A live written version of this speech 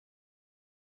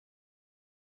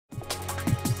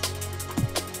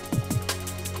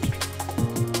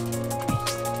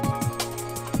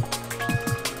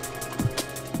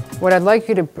What I'd like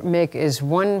you to make is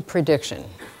one prediction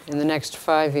in the next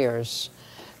 5 years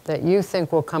that you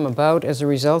think will come about as a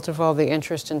result of all the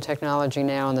interest in technology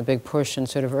now and the big push and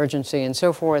sort of urgency and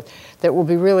so forth, that will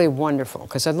be really wonderful,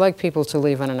 because I'd like people to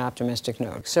leave on an optimistic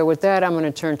note. So with that, I'm going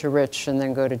to turn to Rich and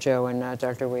then go to Joe and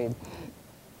Dr. Weed.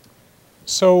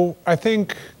 So I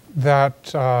think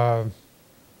that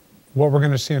what we're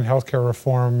going to see in healthcare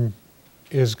reform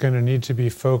is going to need to be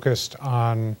focused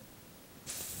on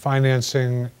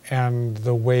financing and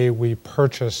the way we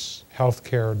purchase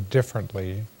healthcare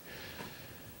differently.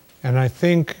 And I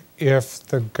think if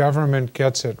the government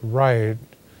gets it right,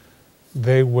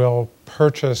 they will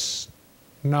purchase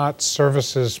not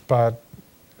services but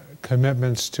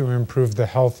commitments to improve the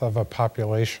health of a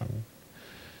population.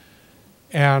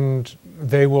 And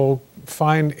they will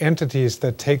find entities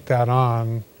that take that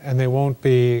on, and they won't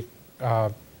be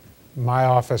my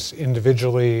office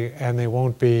individually, and they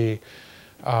won't be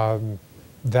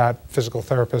that physical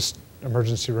therapist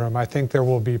emergency room. I think there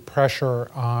will be pressure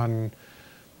on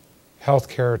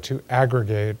healthcare to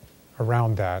aggregate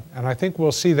around that. And I think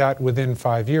we'll see that within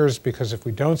 5 years, because if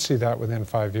we don't see that within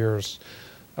 5 years,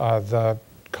 the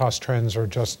cost trends are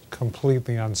just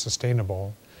completely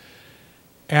unsustainable.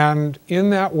 And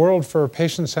in that world, for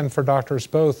patients and for doctors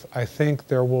both, I think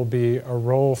there will be a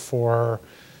role for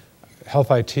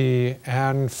health IT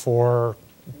and for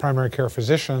primary care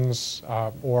physicians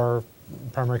or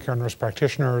primary care nurse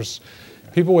practitioners,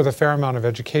 people with a fair amount of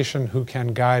education who can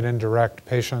guide and direct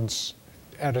patients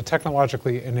at a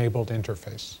technologically enabled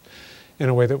interface in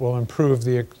a way that will improve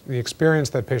the experience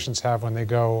that patients have when they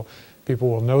go. People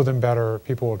will know them better,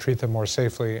 people will treat them more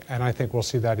safely, and I think we'll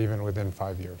see that even within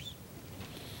 5 years.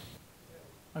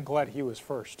 I'm glad he was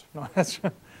first. No, that's,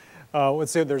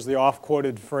 let's say there's the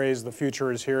oft-quoted phrase, "The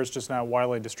future is here; it's just not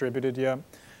widely distributed yet."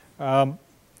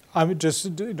 I'm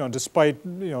just, despite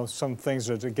some things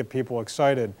to get people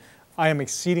excited, I am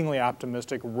exceedingly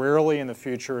optimistic. Rarely in the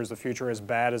future is the future as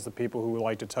bad as the people who would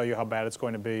like to tell you how bad it's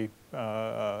going to be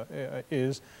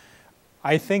is.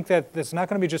 I think that it's not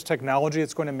going to be just technology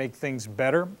that's going to make things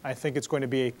better. I think it's going to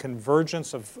be a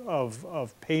convergence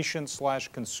of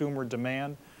patient/consumer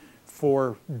demand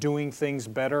for doing things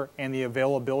better and the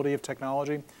availability of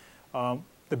technology.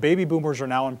 The baby boomers are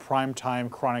now in prime time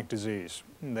chronic disease.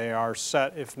 They are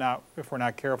set, if we're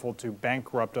not careful, to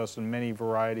bankrupt us in many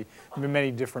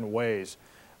different ways.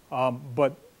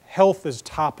 But health is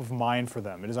top of mind for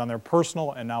them. It is on their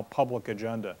personal and now public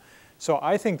agenda. So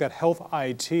I think that health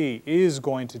IT is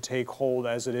going to take hold,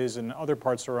 as it is in other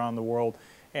parts around the world,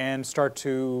 and start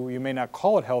to, you may not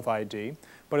call it health ID,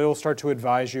 but it'll start to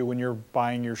advise you when you're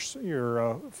buying your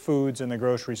foods in the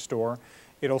grocery store.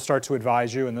 It'll start to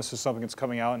advise you, and this is something that's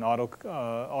coming out in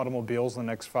automobiles in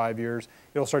the next 5 years,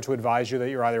 it'll start to advise you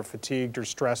that you're either fatigued or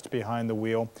stressed behind the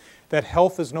wheel. That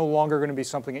health is no longer going to be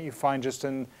something that you find just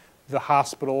in the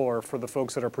hospital, or for the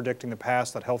folks that are predicting the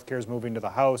past that healthcare is moving to the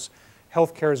house.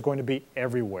 Healthcare is going to be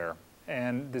everywhere.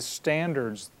 And the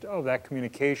standards of that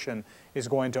communication is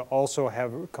going to also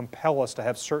compel us to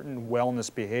have certain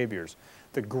wellness behaviors.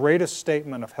 The greatest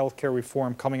statement of healthcare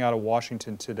reform coming out of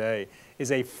Washington today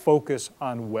is a focus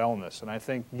on wellness. And I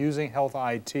think using health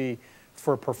IT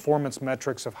for performance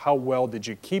metrics of how well did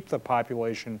you keep the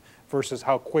population versus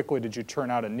how quickly did you turn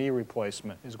out a knee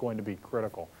replacement is going to be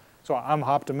critical. So I'm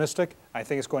optimistic. I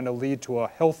think it's going to lead to a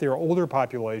healthier older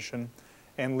population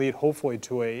and lead hopefully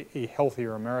to a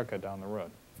healthier America down the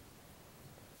road.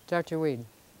 Dr. Weed.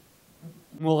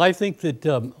 Well, I think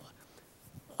that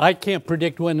I can't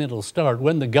predict when it'll start,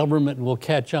 when the government will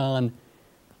catch on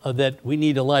that we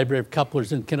need a library of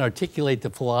couplers and can articulate the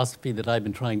philosophy that I've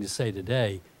been trying to say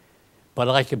today. But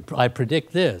I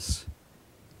predict this,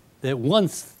 that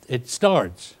once it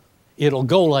starts, it'll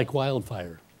go like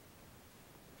wildfire.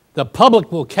 The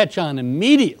public will catch on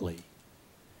immediately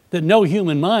that no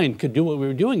human mind could do what we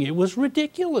were doing. It was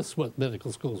ridiculous what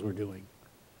medical schools were doing,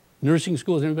 nursing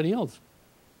schools and everybody else.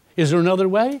 Is there another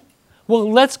way? Well,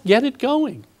 let's get it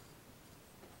going.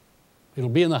 It'll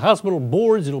be in the hospital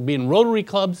boards, it'll be in Rotary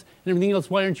clubs and everything else.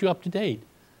 Why aren't you up to date?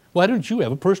 Why don't you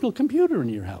have a personal computer in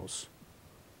your house?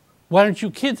 Why don't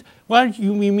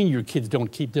you mean your kids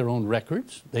don't keep their own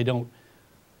records? They don't.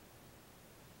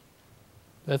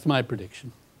 That's my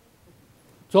prediction.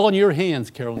 It's all in your hands,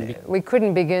 Carolyn. We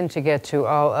couldn't begin to get to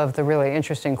all of the really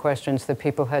interesting questions that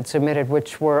people had submitted,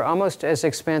 which were almost as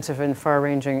expansive and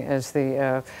far-ranging as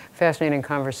the fascinating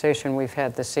conversation we've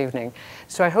had this evening.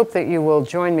 So I hope that you will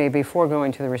join me before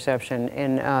going to the reception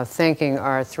in thanking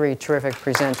our three terrific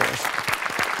presenters.